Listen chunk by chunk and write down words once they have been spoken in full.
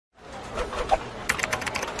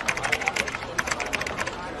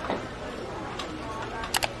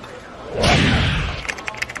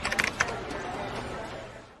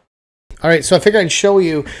All right, so I figured I'd show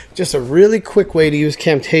you just a really quick way to use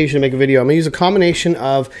Camtasia to make a video. I'm going to use a combination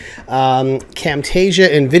of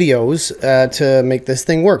Camtasia and Viddyoze to make this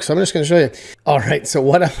thing work. So I'm just going to show you. All right, so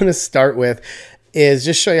what I'm going to start with is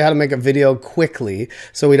just show you how to make a video quickly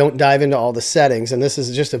so we don't dive into all the settings. And this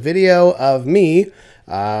is just a video of me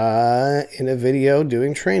in a video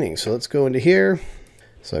doing training. So let's go into here.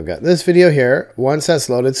 So I've got this video here. Once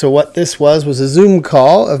that's loaded, so what this was a Zoom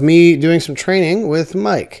call of me doing some training with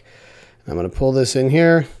Mike. I'm going to pull this in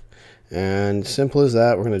here, and simple as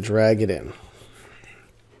that, we're going to drag it in.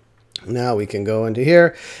 Now we can go into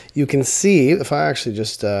here. You can see, if I actually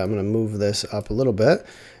just, I'm going to move this up a little bit,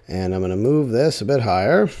 and I'm going to move this a bit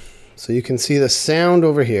higher. So you can see the sound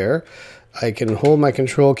over here. I can hold my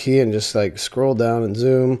control key and just like scroll down and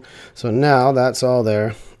zoom. So now that's all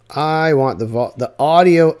there. I want the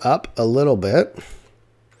audio up a little bit.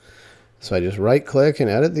 So I just right click and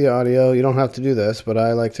edit the audio. You don't have to do this, but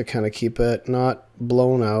I like to kind of keep it not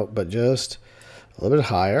blown out, but just a little bit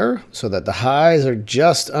higher so that the highs are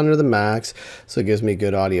just under the max. So it gives me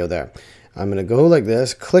good audio there. I'm going to go like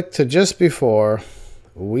this, click to just before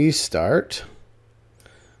we start.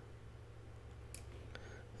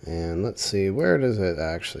 And let's see, where does it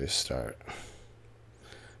actually start?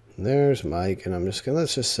 There's Mike, and I'm just going to,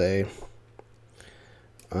 let's just say,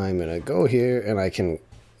 I'm going to go here and I can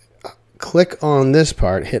click on this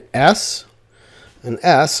part, hit S, and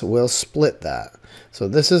S will split that. So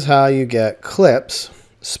this is how you get clips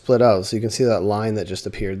split out. So you can see that line that just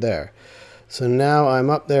appeared there. So now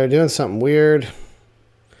I'm up there doing something weird.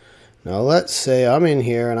 Now let's say I'm in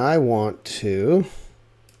here and I want to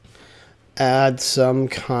add some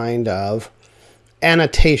kind of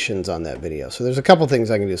annotations on that video. So there's a couple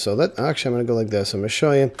things I can do. So actually I'm going to go like this. I'm going to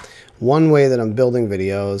show you one way that I'm building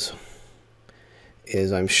videos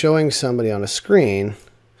is I'm showing somebody on a screen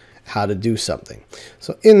how to do something.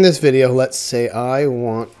 So in this video, let's say I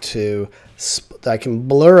want to, I can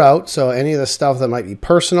blur out, so any of the stuff that might be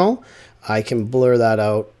personal, I can blur that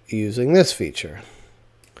out using this feature.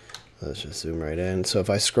 Let's just zoom right in. So if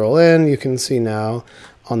I scroll in, you can see now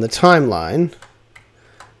on the timeline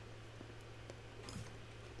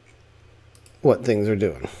what things are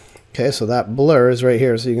doing. Okay, so that blur is right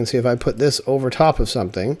here. So you can see if I put this over top of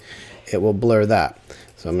something, it will blur that.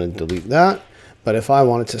 So I'm going to delete that. But if I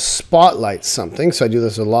wanted to spotlight something, so I do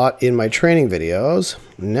this a lot in my training videos,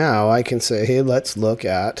 now I can say, hey, let's look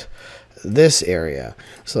at this area.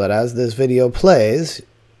 So that as this video plays,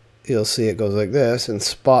 you'll see it goes like this and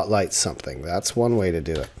spotlight something. That's one way to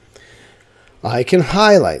do it. I can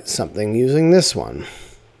highlight something using this one.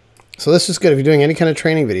 So this is good if you're doing any kind of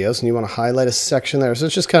training videos and you want to highlight a section there. So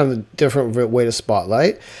it's just kind of a different way to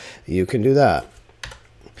spotlight. You can do that.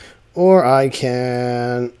 Or I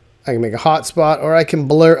can make a hotspot, or I can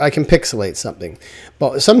blur, I can pixelate something.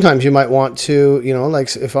 But sometimes you might want to, you know,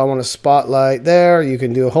 like if I want to spotlight there, you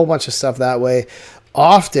can do a whole bunch of stuff that way.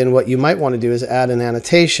 Often what you might want to do is add an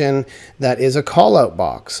annotation that is a call out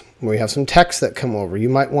box where you have some text that come over. You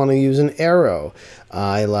might want to use an arrow.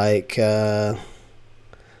 I like a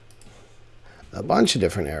bunch of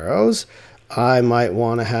different arrows. I might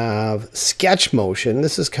want to have sketch motion.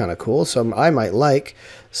 This is kind of cool. So I might like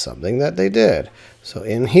something that they did. So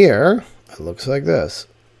in here, it looks like this.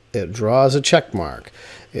 It draws a check mark.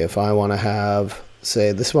 If I want to have,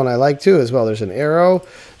 say, this one I like too as well, there's an arrow.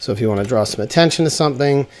 So if you want to draw some attention to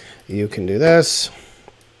something, you can do this.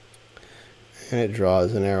 And it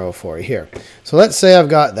draws an arrow for you here. So let's say I've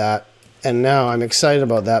got that. And now I'm excited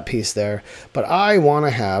about that piece there. But I want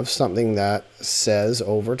to have something that says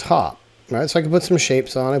over top. Right, so I can put some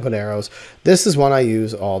shapes on, I put arrows. This is one I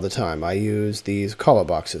use all the time. I use these call-out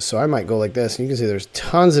boxes. So I might go like this, and you can see there's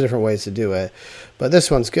tons of different ways to do it. But this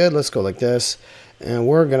one's good. Let's go like this. And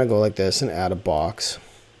we're going to go like this and add a box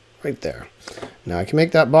right there. Now I can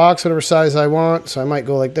make that box whatever size I want. So I might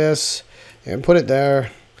go like this and put it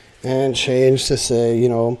there and change to say, you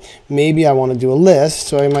know, maybe I want to do a list.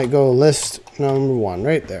 So I might go list number 1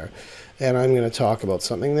 right there. And I'm going to talk about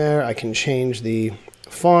something there. I can change the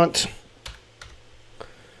font.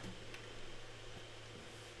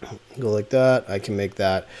 Go like that. I can make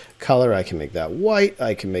that color. I can make that white.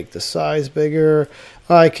 I can make the size bigger.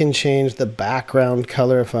 I can change the background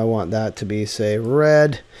color if I want that to be, say,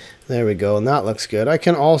 red. There we go, and that looks good. I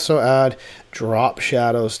can also add drop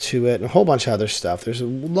shadows to it and a whole bunch of other stuff. There's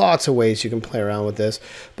lots of ways you can play around with this,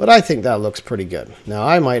 but I think that looks pretty good. Now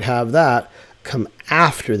I might have that come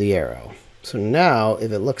after the arrow. So now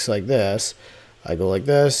if it looks like this, I go like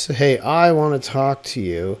this. Hey, I want to talk to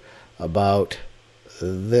you about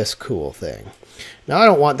this cool thing. Now I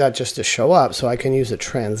don't want that just to show up, so I can use a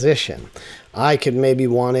transition. I could maybe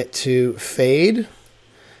want it to fade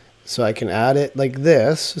So I can add it like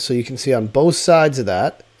this, so you can see on both sides of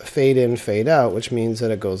that, fade in, fade out, which means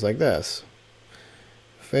that it goes like this.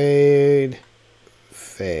 Fade,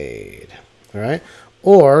 fade. All right?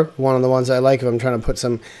 Or one of the ones I like, if I'm trying to put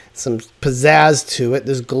some pizzazz to it,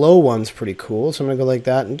 this glow one's pretty cool. So I'm going to go like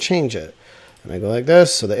that and change it. And I go like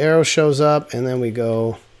this, so the arrow shows up, and then we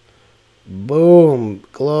go boom,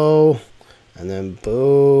 glow, and then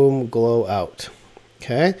boom, glow out.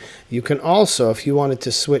 Okay, you can also, if you wanted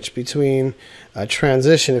to switch between a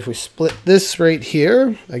transition, if we split this right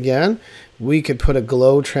here, again, we could put a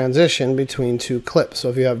glow transition between two clips. So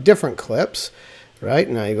if you have different clips, right,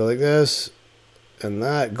 now you go like this, and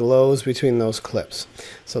that glows between those clips.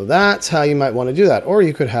 So that's how you might want to do that. Or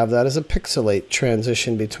you could have that as a pixelate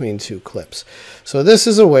transition between two clips. So this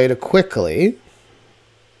is a way to quickly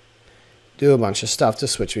do a bunch of stuff to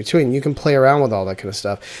switch between. You can play around with all that kind of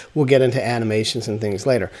stuff. We'll get into animations and things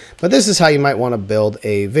later. But this is how you might want to build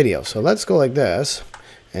a video. So let's go like this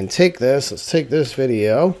and take this. Let's take this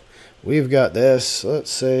video. We've got this. Let's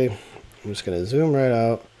say, I'm just going to zoom right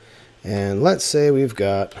out. And let's say we've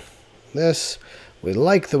got this. We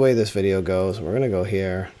like the way this video goes. We're going to go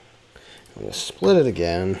here. I'm going to split it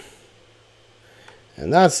again.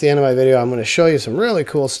 And that's the end of my video. I'm going to show you some really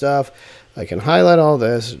cool stuff. I can highlight all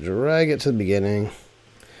this, drag it to the beginning,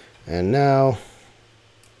 and now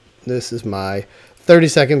this is my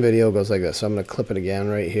 30-second video. It goes like this. So I'm going to clip it again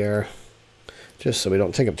right here, just so we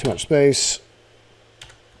don't take up too much space.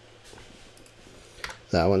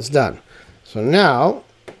 That one's done. So now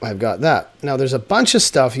I've got that. Now there's a bunch of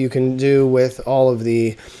stuff you can do with all of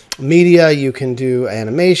the media. You can do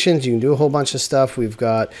animations, you can do a whole bunch of stuff. We've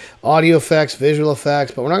got audio effects, visual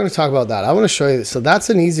effects, but we're not going to talk about that. I want to show you. So that's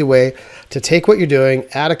an easy way to take what you're doing,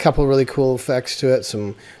 add a couple really cool effects to it,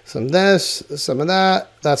 some this, some of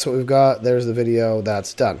that. That's what we've got. There's the video.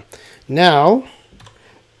 That's done. Now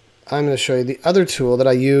I'm going to show you the other tool that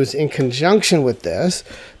I use in conjunction with this,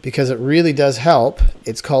 because it really does help.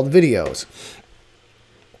 It's called Viddyoze.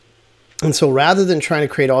 And so rather than trying to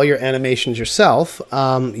create all your animations yourself,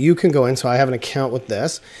 you can go in. So I have an account with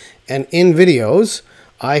this. And in Viddyoze,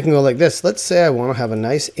 I can go like this. Let's say I want to have a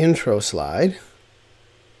nice intro slide.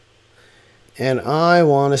 And I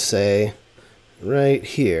want to say right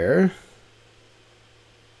here.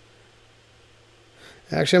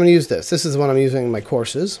 Actually, I'm going to use this. This is the one I'm using in my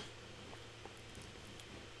courses.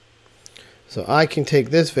 So I can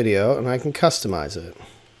take this video and I can customize it.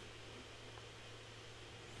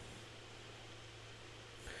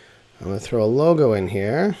 I'm going to throw a logo in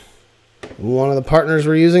here. One of the partners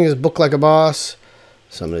we're using is Book Like a Boss.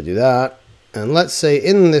 So I'm going to do that. And let's say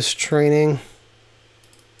in this training,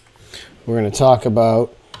 we're going to talk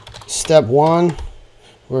about step 1.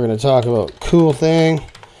 We're going to talk about cool thing.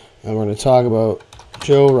 And we're going to talk about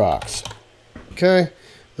Joe rocks. Okay.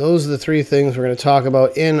 Those are the 3 things we're going to talk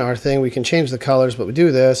about in our thing. We can change the colors, but we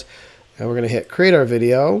do this. And we're going to hit create our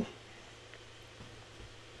video.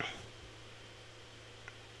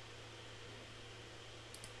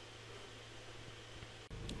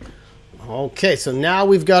 Okay, so now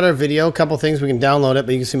we've got our video. A couple things, we can download it,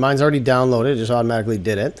 but you can see mine's already downloaded. It just automatically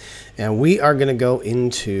did it. And we are going to go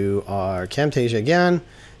into our Camtasia again.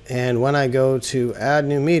 And when I go to add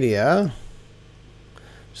new media,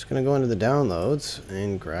 I'm just going to go into the downloads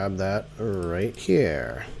and grab that right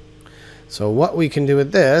here. So what we can do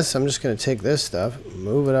with this, I'm just going to take this stuff,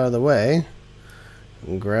 move it out of the way,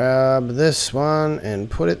 and grab this one and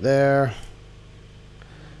put it there.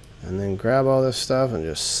 And then grab all this stuff and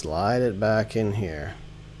just slide it back in here.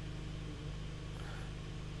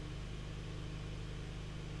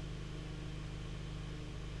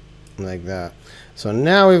 Like that. So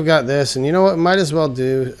now we've got this, and you know what? Might as well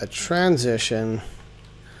do a transition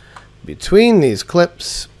between these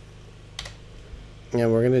clips.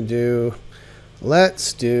 And we're going to do,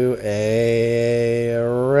 let's do a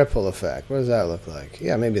ripple effect. What does that look like?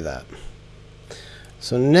 Yeah, maybe that.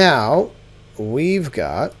 So now we've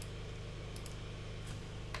got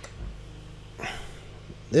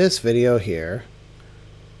this video here.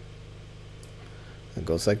 It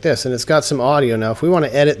goes like this, and it's got some audio. Now if we want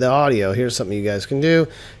to edit the audio, here's something you guys can do.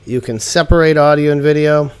 You can separate audio and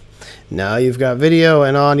video. Now you've got video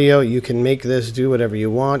and audio. You can make this do whatever you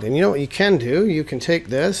want. And you know what you can do? You can take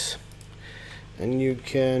this and you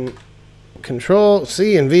can Control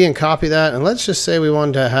C and V and copy that. And let's just say we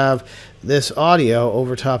wanted to have this audio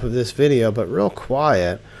over top of this video, but real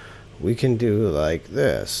quiet. We can do like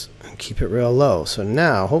this and keep it real low. So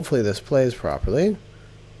now hopefully this plays properly.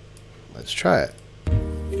 Let's try it.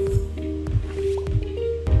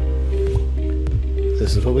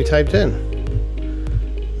 This is what we typed in.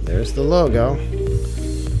 There's the logo.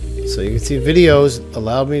 So you can see videos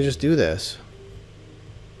allowed me to just do this.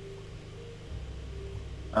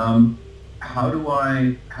 How do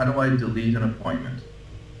I delete an appointment?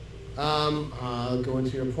 Go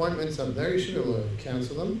into your appointments up there. You should be able to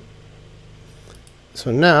cancel them. So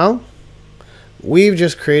now we've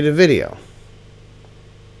just created a video.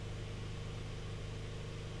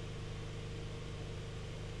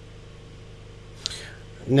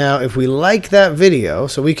 Now, if we like that video,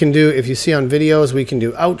 so we can do, if you see on videos, we can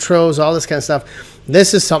do outros, all this kind of stuff.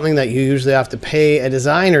 This is something that you usually have to pay a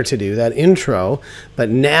designer to do, that intro. But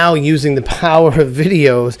now, using the power of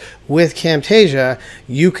videos with Camtasia,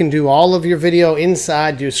 you can do all of your video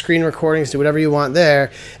inside, do screen recordings, do whatever you want there,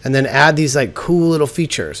 and then add these like cool little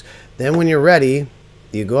features. Then when you're ready,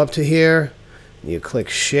 you go up to here, you click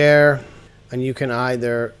share, and you can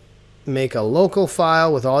either make a local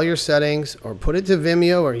file with all your settings or put it to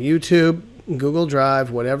Vimeo or YouTube, Google Drive,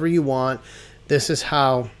 whatever you want. This is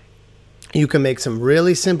how you can make some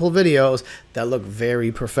really simple videos that look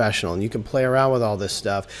very professional, and you can play around with all this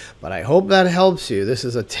stuff. But I hope that helps you. This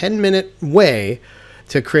is a 10-minute way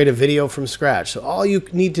to create a video from scratch. So all you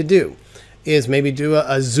need to do is maybe do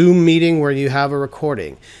a Zoom meeting where you have a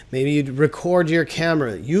recording. Maybe you record your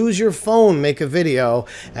camera, use your phone, make a video,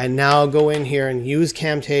 and now go in here and use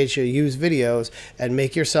Camtasia, use videos, and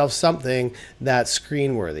make yourself something that's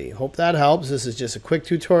screen-worthy. Hope that helps. This is just a quick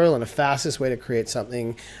tutorial and the fastest way to create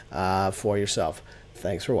something for yourself.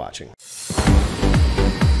 Thanks for watching.